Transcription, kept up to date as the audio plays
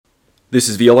This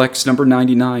is VLX number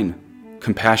 99,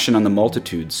 Compassion on the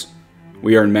Multitudes.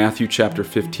 We are in Matthew chapter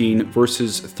 15,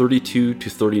 verses 32 to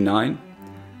 39.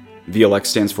 VLX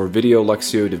stands for Video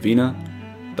Lectio Divina,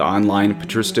 the online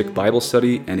patristic Bible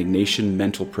study and Ignatian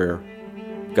mental prayer.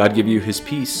 God give you His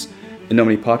peace. In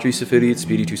nomine Patris et Filii et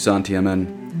Spiritus Sancti.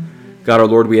 Amen. God our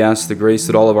Lord, we ask the grace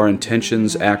that all of our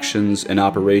intentions, actions, and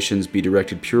operations be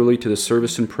directed purely to the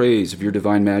service and praise of your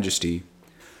divine majesty.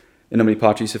 In nomine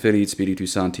Patris et Filii et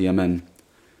Spiritus Sancti. Amen.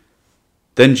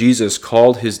 Then Jesus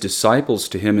called his disciples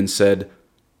to him and said,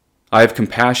 I have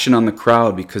compassion on the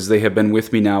crowd because they have been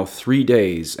with me now 3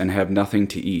 days and have nothing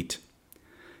to eat.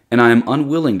 And I am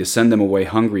unwilling to send them away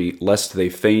hungry, lest they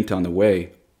faint on the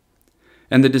way.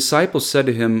 And the disciples said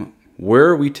to him, Where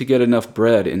are we to get enough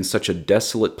bread in such a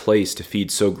desolate place to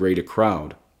feed so great a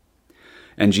crowd?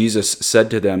 And Jesus said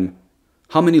to them,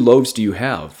 How many loaves do you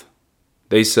have?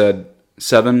 They said,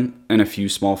 7 and a few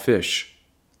small fish.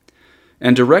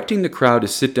 And directing the crowd to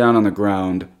sit down on the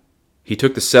ground, he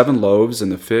took the 7 loaves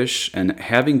and the fish, and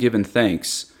having given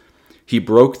thanks, he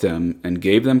broke them and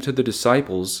gave them to the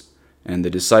disciples, and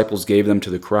the disciples gave them to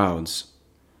the crowds.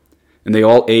 And they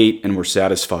all ate and were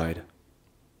satisfied.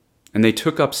 And they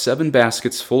took up 7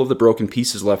 baskets full of the broken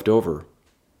pieces left over.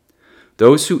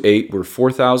 Those who ate were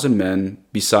 4,000 men,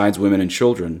 besides women and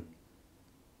children.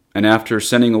 And after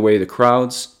sending away the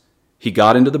crowds, he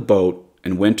got into the boat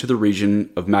and went to the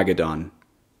region of Magadan.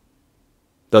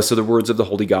 Thus are the words of the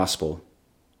Holy Gospel.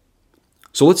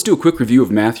 So let's do a quick review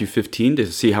of Matthew 15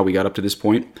 to see how we got up to this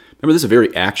point. Remember, this is a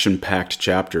very action-packed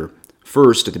chapter.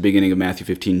 First, at the beginning of Matthew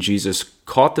 15, Jesus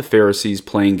caught the Pharisees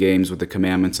playing games with the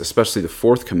commandments, especially the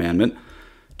 4th commandment.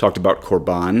 Talked about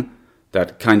Korban,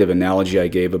 that kind of analogy I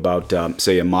gave about,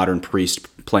 say, a modern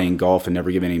priest playing golf and never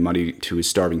giving any money to his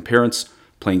starving parents,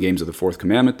 playing games of the 4th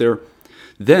commandment there.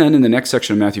 Then, in the next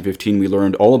section of Matthew 15, we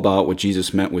learned all about what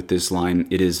Jesus meant with this line,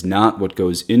 It is not what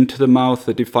goes into the mouth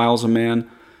that defiles a man,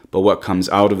 but what comes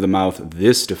out of the mouth,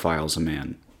 this defiles a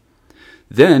man.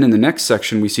 Then, in the next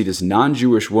section, we see this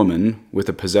non-Jewish woman with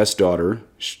a possessed daughter.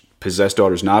 Possessed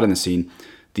daughter's not in the scene.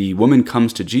 The woman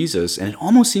comes to Jesus, and it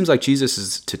almost seems like he's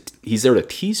there to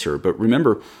tease her. But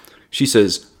remember, she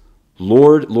says,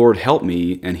 Lord, Lord, help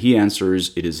me. And he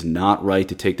answers, It is not right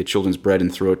to take the children's bread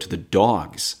and throw it to the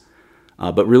dogs.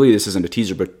 But really, this isn't a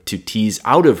teaser, but to tease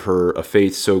out of her a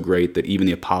faith so great that even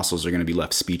the apostles are going to be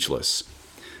left speechless.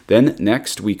 Then,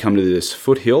 next, we come to this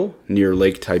foothill near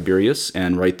Lake Tiberias,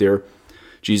 and right there,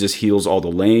 Jesus heals all the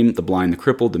lame, the blind, the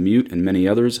crippled, the mute, and many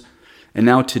others. And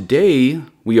now today,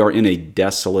 we are in a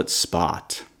desolate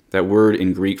spot. That word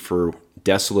in Greek for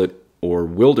desolate or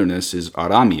wilderness is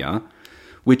aramia,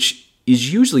 which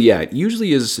is usually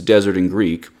is desert in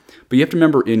Greek. But you have to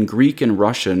remember, in Greek and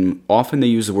Russian, often they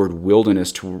use the word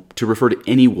wilderness to refer to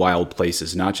any wild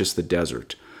places, not just the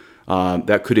desert.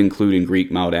 That could include in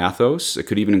Greek Mount Athos. It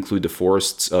could even include the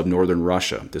forests of northern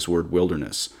Russia, this word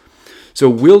wilderness. So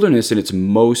wilderness in its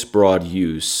most broad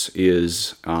use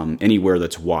is anywhere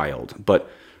that's wild.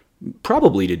 But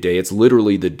probably today it's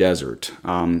literally the desert,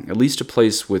 at least a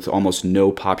place with almost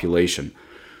no population.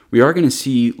 We are going to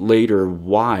see later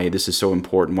why this is so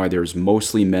important, why there's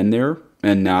mostly men there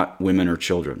and not women or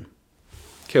children.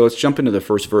 Okay, let's jump into the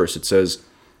first verse. It says,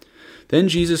 Then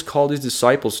Jesus called his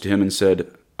disciples to him and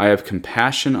said, I have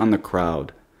compassion on the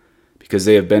crowd, because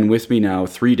they have been with me now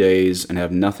 3 days and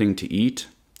have nothing to eat,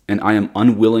 and I am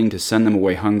unwilling to send them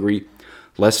away hungry,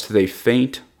 lest they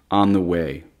faint on the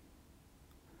way.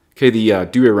 Okay, the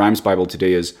Douay-Rheims Bible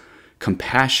today is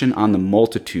compassion on the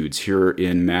multitudes here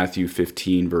in Matthew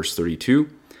 15, verse 32.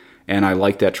 And I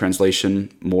like that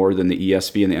translation more than the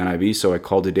ESV and the NIV, so I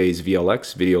called today's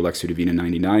VLX, Video Lectio Divina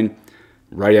 99.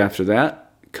 Right after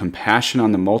that, compassion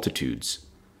on the multitudes.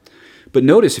 But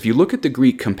notice, if you look at the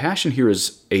Greek, compassion here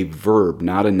is a verb,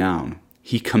 not a noun.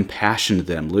 He compassioned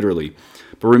them, literally.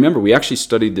 But remember, we actually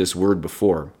studied this word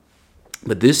before.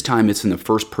 But this time it's in the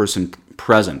first person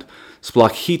present.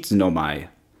 Splachizomai.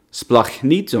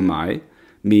 Splachnizomai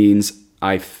means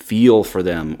I feel for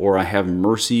them, or I have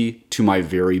mercy to my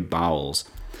very bowels.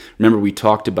 Remember, we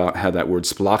talked about how that word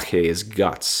splache is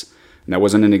guts. And that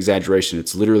wasn't an exaggeration.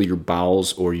 It's literally your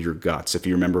bowels or your guts, if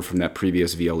you remember from that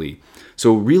previous VLE.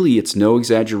 So really, it's no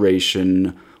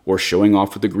exaggeration or showing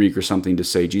off with the Greek or something to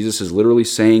say, Jesus is literally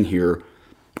saying here,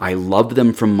 I love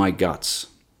them from my guts.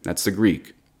 That's the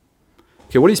Greek.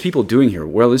 Okay, what are these people doing here?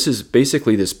 Well, this is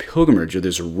basically this pilgrimage or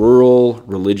this rural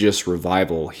religious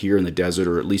revival here in the desert,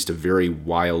 or at least a very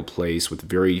wild place with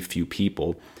very few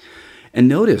people. And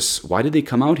notice, why did they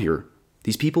come out here?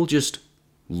 These people just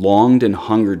longed and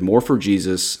hungered more for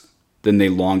Jesus than they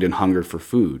longed and hungered for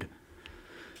food.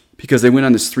 because they went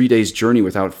on this 3 days journey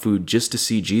without food just to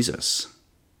see Jesus.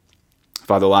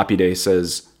 Father Lapide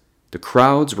says, the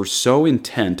crowds were so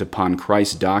intent upon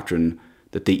Christ's doctrine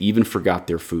that they even forgot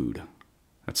their food.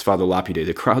 That's Father Lapide.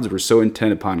 The crowds were so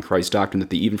intent upon Christ's doctrine that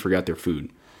they even forgot their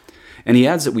food. And he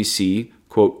adds that we see,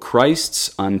 quote,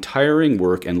 Christ's untiring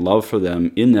work and love for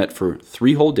them in that for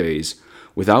 3 whole days,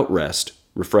 without rest,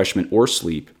 refreshment, or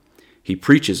sleep, he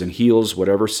preaches and heals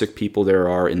whatever sick people there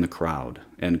are in the crowd,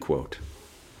 end quote.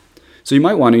 So you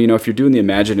might want to, if you're doing the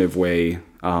imaginative way,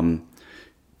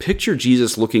 picture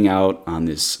Jesus looking out on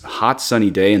this hot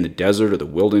sunny day in the desert or the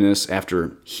wilderness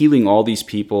after healing all these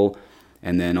people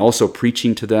and then also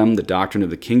preaching to them the doctrine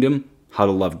of the kingdom, how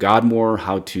to love God more,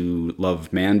 how to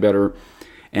love man better.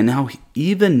 And now,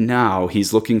 even now,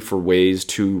 he's looking for ways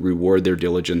to reward their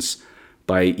diligence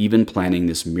by even planning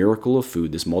this miracle of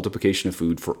food, this multiplication of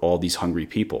food for all these hungry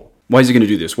people. Why is he going to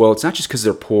do this? Well, it's not just because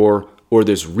they're poor or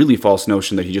this really false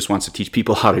notion that he just wants to teach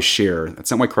people how to share.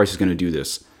 That's not why Christ is going to do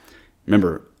this.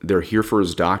 Remember, they're here for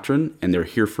his doctrine and they're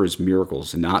here for his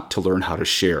miracles, not to learn how to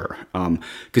share.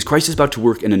 Because Christ is about to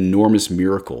work an enormous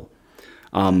miracle.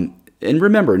 And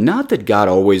remember, not that God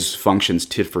always functions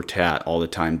tit for tat all the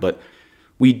time, but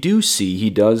we do see he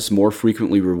does more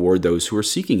frequently reward those who are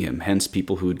seeking him. Hence,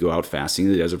 people who would go out fasting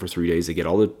in the desert for 3 days, they get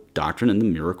all the doctrine and the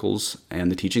miracles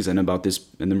and the teachings and about this,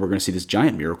 and then we're going to see this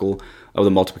giant miracle of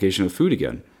the multiplication of food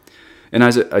again. And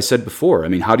as I said before,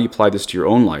 how do you apply this to your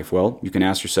own life? Well, you can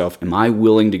ask yourself, am I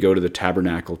willing to go to the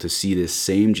tabernacle to see this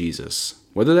same Jesus?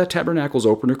 Whether that tabernacle is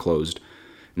open or closed,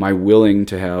 am I willing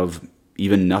to have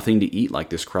even nothing to eat like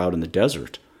this crowd in the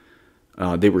desert?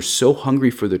 They were so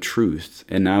hungry for the truth,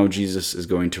 and now Jesus is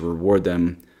going to reward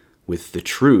them with the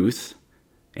truth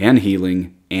and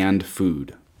healing and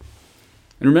food.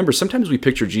 And remember, sometimes we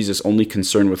picture Jesus only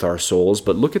concerned with our souls,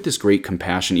 but look at this great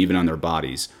compassion even on their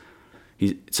bodies.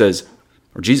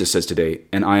 Jesus says today,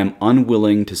 and I am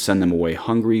unwilling to send them away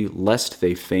hungry, lest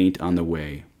they faint on the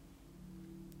way.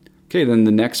 Okay, then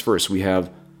the next verse we have,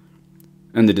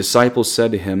 and the disciples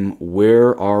said to him,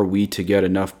 where are we to get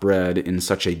enough bread in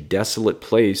such a desolate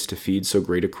place to feed so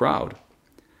great a crowd?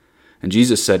 And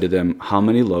Jesus said to them, how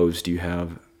many loaves do you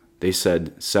have? They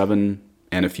said, 7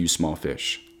 and a few small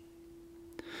fish.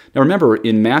 Now remember,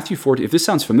 in Matthew 14, if this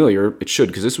sounds familiar, it should,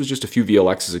 because this was just a few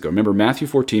VLXs ago. Remember, Matthew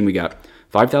 14, we got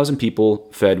 5,000 people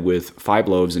fed with 5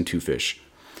 loaves and 2 fish.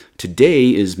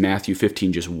 Today is Matthew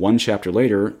 15, just one chapter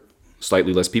later,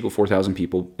 slightly less people, 4,000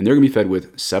 people, and they're going to be fed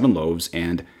with 7 loaves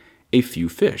and a few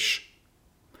fish.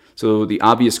 So the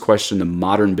obvious question the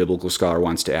modern biblical scholar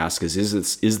wants to ask is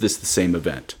this the same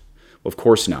event? Well, of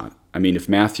course not. If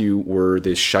Matthew were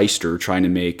this shyster trying to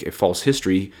make a false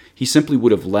history, he simply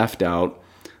would have left out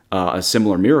a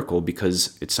similar miracle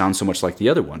because it sounds so much like the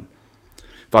other one.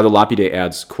 Father Lapide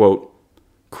adds, quote,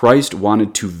 Christ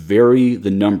wanted to vary the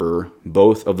number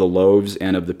both of the loaves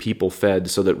and of the people fed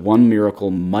so that one miracle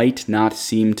might not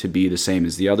seem to be the same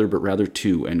as the other, but rather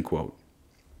 2, end quote.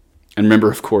 And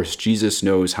remember, of course, Jesus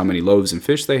knows how many loaves and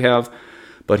fish they have,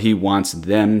 but he wants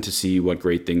them to see what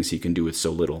great things he can do with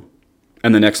so little.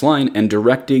 And the next line, and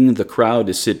directing the crowd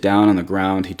to sit down on the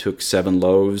ground, he took 7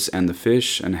 loaves and the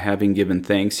fish, and having given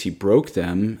thanks, he broke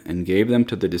them and gave them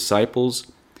to the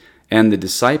disciples, and the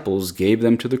disciples gave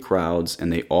them to the crowds,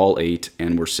 and they all ate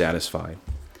and were satisfied.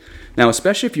 Now,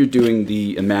 especially if you're doing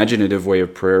the imaginative way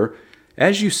of prayer,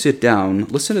 as you sit down,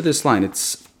 listen to this line. It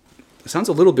sounds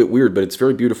a little bit weird, but it's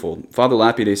very beautiful. Father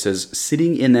Lapide says,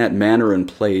 sitting in that manner and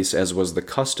place, as was the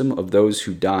custom of those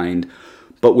who dined,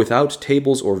 but without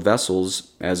tables or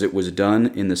vessels, as it was done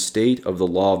in the state of the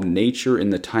law of nature in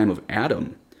the time of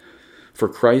Adam. For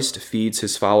Christ feeds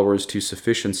his followers to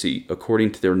sufficiency,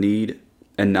 according to their need,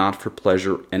 and not for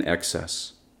pleasure and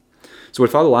excess. So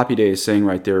what Father Lapide is saying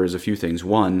right there is a few things.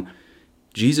 One,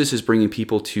 Jesus is bringing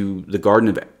people to the Garden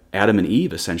of Adam and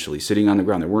Eve, essentially, sitting on the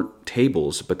ground. There weren't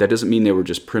tables, but that doesn't mean they were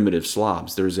just primitive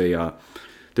slobs. There's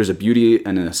a beauty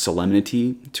and a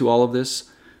solemnity to all of this,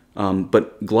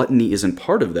 but gluttony isn't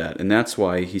part of that, and that's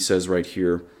why he says right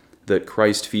here that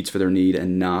Christ feeds for their need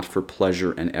and not for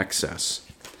pleasure and excess.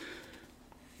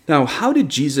 Now, how did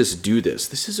Jesus do this?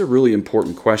 This is a really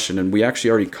important question, and we actually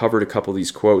already covered a couple of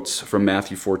these quotes from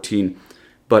Matthew 14,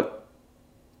 but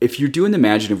if you're doing the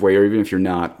imaginative way, or even if you're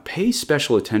not, pay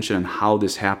special attention on how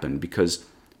this happened, because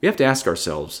we have to ask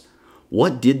ourselves,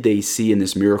 what did they see in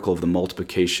this miracle of the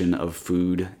multiplication of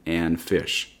food and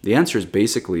fish? The answer is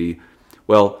basically,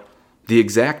 well, the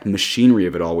exact machinery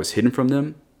of it all was hidden from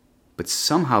them, but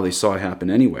somehow they saw it happen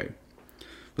anyway.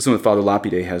 Listen to what Father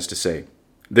Lapide has to say.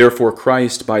 Therefore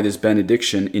Christ, by this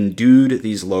benediction, endued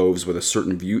these loaves with a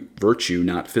certain virtue,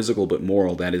 not physical but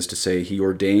moral, that is to say, he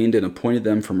ordained and appointed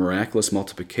them for miraculous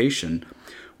multiplication,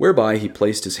 whereby he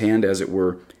placed his hand, as it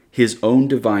were, his own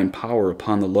divine power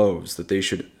upon the loaves, that they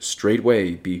should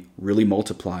straightway be really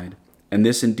multiplied. And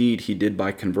this indeed he did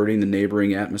by converting the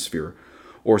neighboring atmosphere,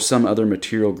 or some other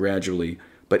material gradually,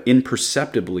 but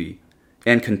imperceptibly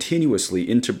and continuously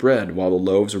into bread while the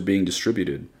loaves were being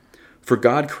distributed. For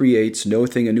God creates no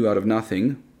thing anew out of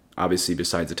nothing, obviously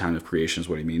besides the time of creation is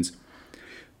what he means,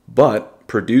 but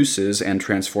produces and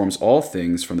transforms all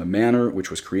things from the manner which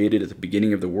was created at the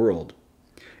beginning of the world.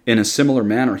 In a similar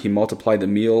manner he multiplied the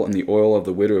meal and the oil of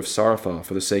the widow of Zarephath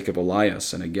for the sake of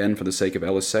Elias, and again for the sake of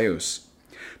Eliseus,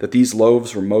 that these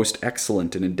loaves were most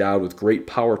excellent and endowed with great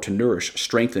power to nourish,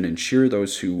 strengthen, and cheer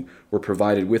those who were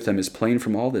provided with them, is plain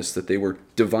from all this that they were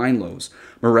divine loaves,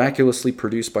 miraculously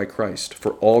produced by Christ,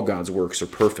 for all God's works are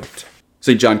perfect.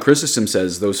 St. John Chrysostom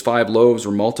says, those 5 loaves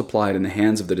were multiplied in the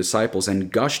hands of the disciples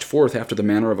and gushed forth after the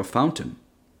manner of a fountain.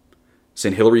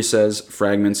 St. Hilary says,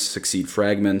 fragments succeed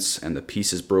fragments, and the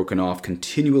pieces broken off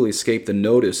continually escape the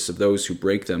notice of those who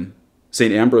break them.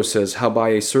 St. Ambrose says, how by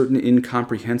a certain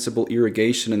incomprehensible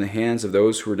irrigation in the hands of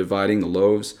those who were dividing the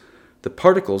loaves, the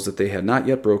particles that they had not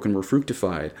yet broken were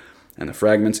fructified, and the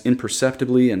fragments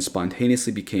imperceptibly and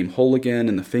spontaneously became whole again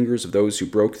in the fingers of those who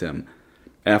broke them,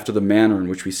 after the manner in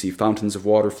which we see fountains of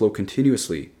water flow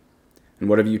continuously, and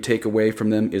whatever you take away from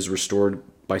them is restored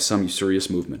by some usurious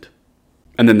movement.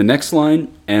 And then the next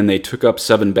line, and they took up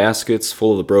 7 baskets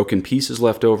full of the broken pieces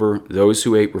left over. Those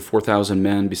who ate were 4,000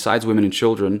 men, besides women and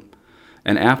children.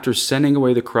 And after sending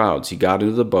away the crowds, he got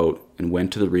into the boat and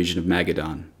went to the region of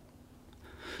Magadan.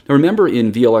 Now remember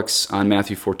in VLX on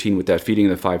Matthew 14 with that feeding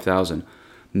of the 5,000,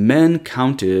 men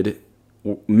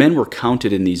were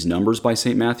counted in these numbers by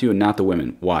St. Matthew and not the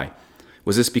women. Why?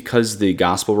 Was this because the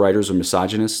gospel writers were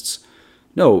misogynists?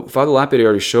 No, Father Lapide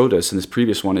already showed us in this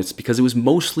previous one, it's because it was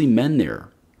mostly men there.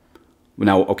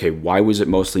 Now, okay, why was it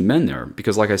mostly men there?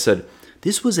 Because like I said,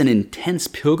 this was an intense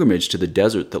pilgrimage to the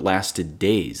desert that lasted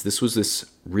days. This was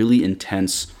this really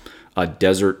intense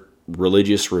desert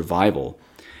religious revival.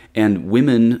 And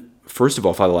women, first of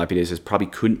all, Father Lapide says, probably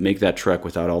couldn't make that trek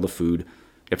without all the food. You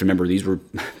have to remember, these were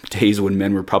days when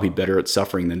men were probably better at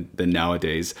suffering than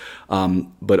nowadays.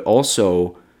 But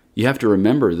also, you have to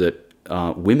remember that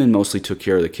women mostly took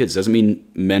care of the kids. It doesn't mean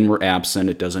men were absent.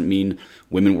 It doesn't mean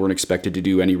women weren't expected to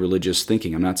do any religious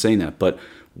thinking. I'm not saying that. But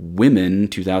women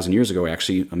 2,000 years ago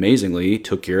actually, amazingly,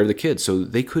 took care of the kids. So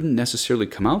they couldn't necessarily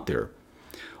come out there.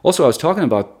 Also, I was talking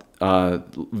about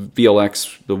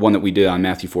VLX, the one that we did on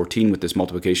Matthew 14 with this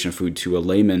multiplication of food, to a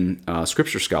layman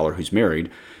scripture scholar who's married.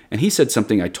 And he said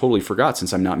something I totally forgot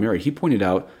since I'm not married. He pointed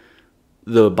out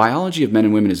the biology of men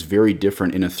and women is very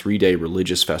different in a 3-day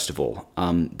religious festival.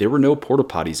 There were no porta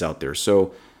potties out there.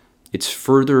 So it's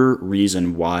further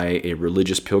reason why a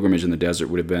religious pilgrimage in the desert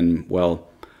would have been, well,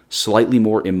 slightly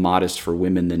more immodest for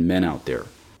women than men out there.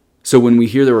 So when we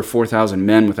hear there were 4,000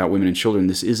 men without women and children,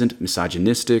 this isn't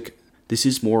misogynistic. This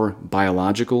is more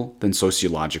biological than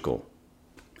sociological.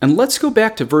 And let's go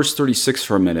back to verse 36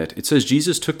 for a minute. It says,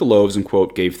 Jesus took the loaves and,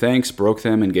 quote, gave thanks, broke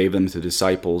them, and gave them to the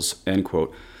disciples, end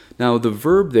quote. Now, the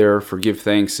verb there for give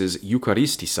thanks is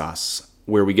eucharistisas,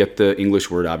 where we get the English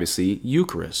word, obviously,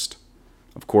 Eucharist.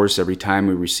 Of course, every time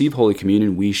we receive Holy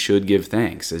Communion, we should give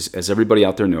thanks. As everybody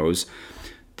out there knows,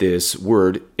 this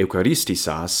word,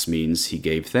 eucharistisas, means he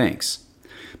gave thanks.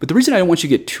 But the reason I don't want you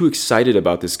to get too excited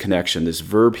about this connection, this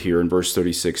verb here in verse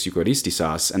 36,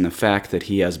 eucharistisas, and the fact that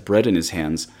he has bread in his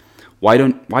hands,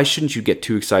 why shouldn't you get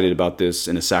too excited about this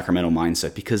in a sacramental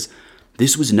mindset? Because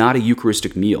this was not a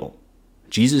Eucharistic meal.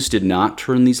 Jesus did not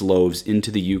turn these loaves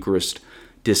into the Eucharist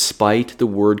despite the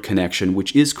word connection,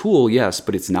 which is cool, yes,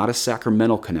 but it's not a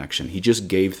sacramental connection. He just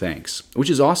gave thanks, which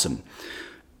is awesome.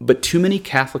 But too many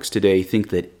Catholics today think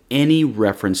that any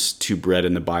reference to bread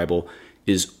in the Bible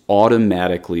is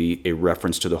automatically a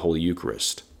reference to the Holy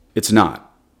Eucharist. It's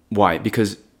not. Why?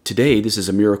 Because today this is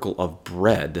a miracle of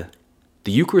bread.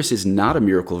 The Eucharist is not a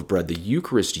miracle of bread. The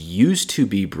Eucharist used to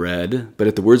be bread, but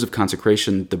at the words of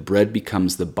consecration, the bread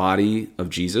becomes the body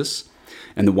of Jesus,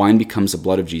 and the wine becomes the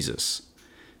blood of Jesus.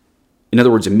 In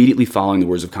other words, immediately following the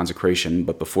words of consecration,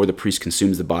 but before the priest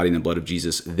consumes the body and the blood of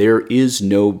Jesus, there is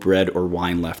no bread or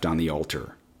wine left on the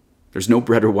altar. There's no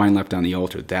bread or wine left on the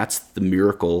altar. That's the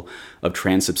miracle of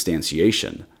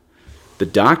transubstantiation. The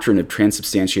doctrine of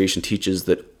transubstantiation teaches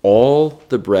that all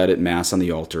the bread at Mass on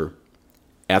the altar,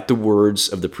 at the words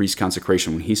of the priest's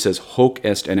consecration, when he says, hoc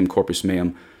est enim corpus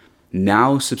meum,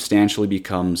 now substantially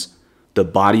becomes the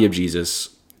body of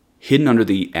Jesus, hidden under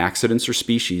the accidents or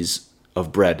species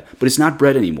of bread. But it's not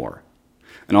bread anymore.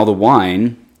 And all the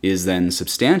wine is then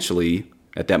substantially,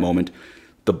 at that moment,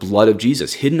 the blood of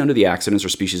Jesus, hidden under the accidents or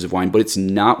species of wine, but it's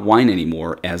not wine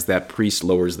anymore as that priest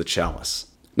lowers the chalice.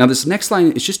 Now, this next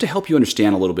line is just to help you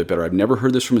understand a little bit better. I've never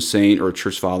heard this from a saint or a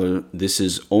church father. This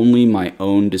is only my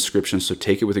own description, so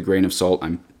take it with a grain of salt.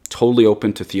 I'm totally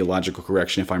open to theological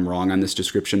correction if I'm wrong on this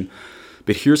description,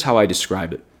 but here's how I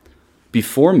describe it.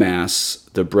 Before Mass,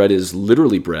 the bread is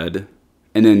literally bread,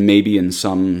 and then maybe in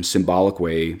some symbolic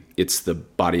way, it's the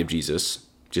body of Jesus,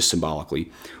 just symbolically.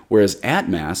 Whereas at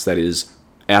Mass, that is,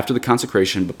 after the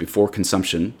consecration but before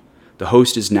consumption, the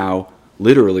host is now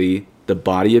literally the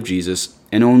body of Jesus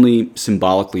and only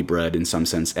symbolically bread in some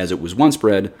sense, as it was once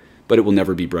bread, but it will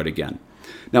never be bread again.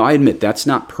 Now, I admit that's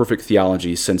not perfect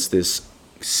theology, since this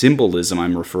symbolism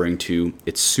I'm referring to,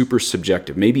 it's super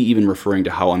subjective, maybe even referring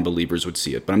to how unbelievers would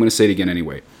see it, but I'm going to say it again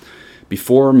anyway.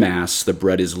 Before Mass, the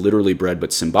bread is literally bread,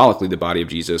 but symbolically the body of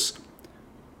Jesus,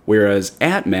 whereas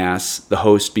at Mass, the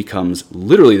host becomes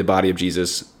literally the body of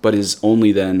Jesus, but is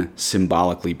only then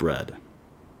symbolically bread.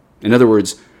 In other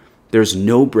words, there's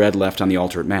no bread left on the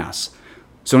altar at Mass.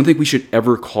 So I don't think we should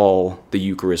ever call the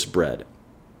Eucharist bread.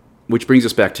 Which brings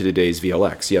us back to today's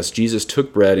VLX. Yes, Jesus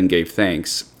took bread and gave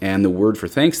thanks, and the word for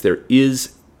thanks there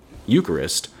is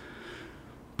Eucharist.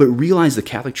 But realize the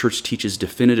Catholic Church teaches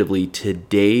definitively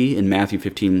today in Matthew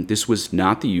 15, this was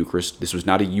not the Eucharist. This was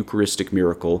not a Eucharistic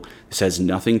miracle. This has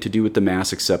nothing to do with the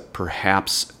Mass except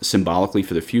perhaps symbolically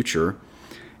for the future.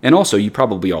 And also, you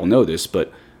probably all know this,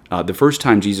 but the first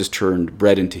time Jesus turned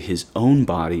bread into his own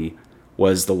body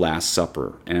was the Last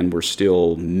Supper. And we're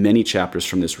still many chapters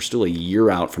from this. We're still a year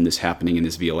out from this happening in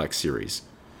this VLX series.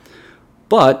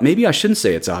 But maybe I shouldn't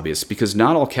say it's obvious, because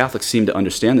not all Catholics seem to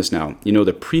understand this now. You know,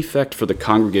 the prefect for the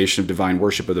Congregation of Divine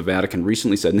Worship of the Vatican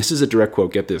recently said, and this is a direct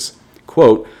quote, get this,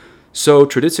 quote, "So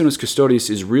Traditionis Custodes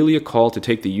is really a call to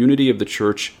take the unity of the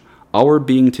Church, our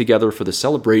being together for the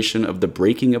celebration of the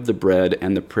breaking of the bread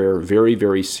and the prayer very,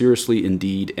 very seriously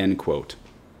indeed," end quote.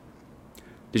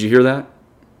 Did you hear that?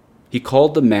 He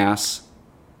called the Mass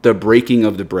the breaking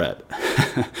of the bread.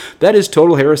 That is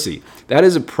total heresy. That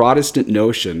is a Protestant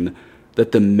notion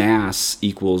that the Mass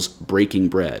equals breaking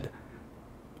bread.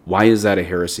 Why is that a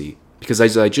heresy? Because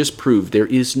as I just proved, there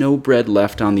is no bread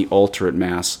left on the altar at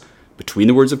Mass between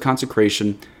the words of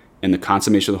consecration and the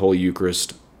consummation of the Holy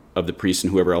Eucharist of the priest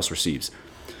and whoever else receives.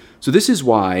 So this is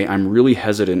why I'm really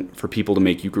hesitant for people to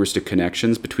make Eucharistic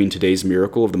connections between today's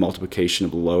miracle of the multiplication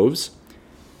of the loaves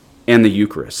and the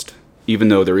Eucharist, even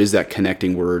though there is that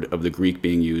connecting word of the Greek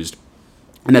being used.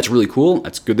 And that's really cool.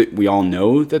 That's good that we all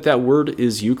know that that word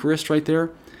is Eucharist right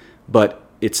there. But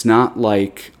it's not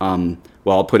like, well,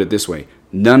 I'll put it this way.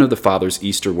 None of the fathers,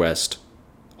 East or West,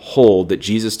 hold that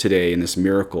Jesus today in this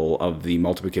miracle of the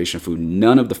multiplication of food,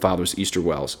 none of the fathers, East or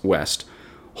West,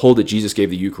 hold that Jesus gave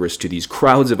the Eucharist to these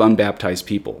crowds of unbaptized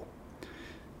people.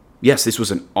 Yes, this was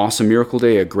an awesome miracle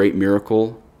day, a great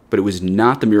miracle, but it was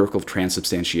not the miracle of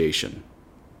transubstantiation.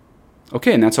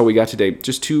 Okay, and that's all we got today.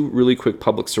 Just two really quick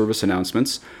public service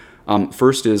announcements.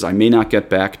 First is I may not get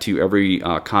back to every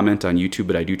comment on YouTube,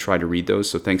 but I do try to read those,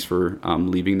 so thanks for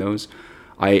leaving those.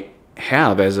 I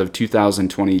have, as of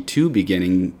 2022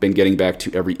 beginning, been getting back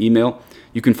to every email.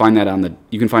 You can find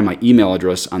my email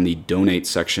address on the donate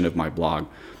section of my blog.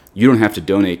 You don't have to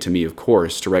donate to me, of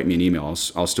course, to write me an email.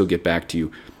 I'll still get back to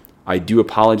you. I do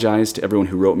apologize to everyone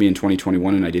who wrote me in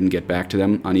 2021 and I didn't get back to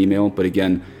them on email, but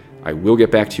again, I will get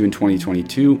back to you in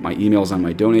 2022. My email is on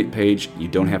my donate page. You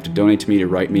don't have to donate to me to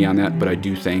write me on that, but I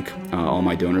do thank all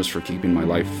my donors for keeping my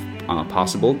life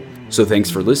possible. So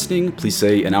thanks for listening. Please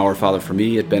say an Our Father for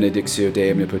me at Benedictio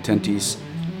Dei Omnipotentis,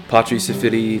 Patris et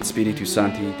Filii et Spiritus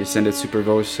Sancti, descendet super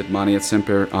vos et manet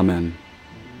semper. Amen.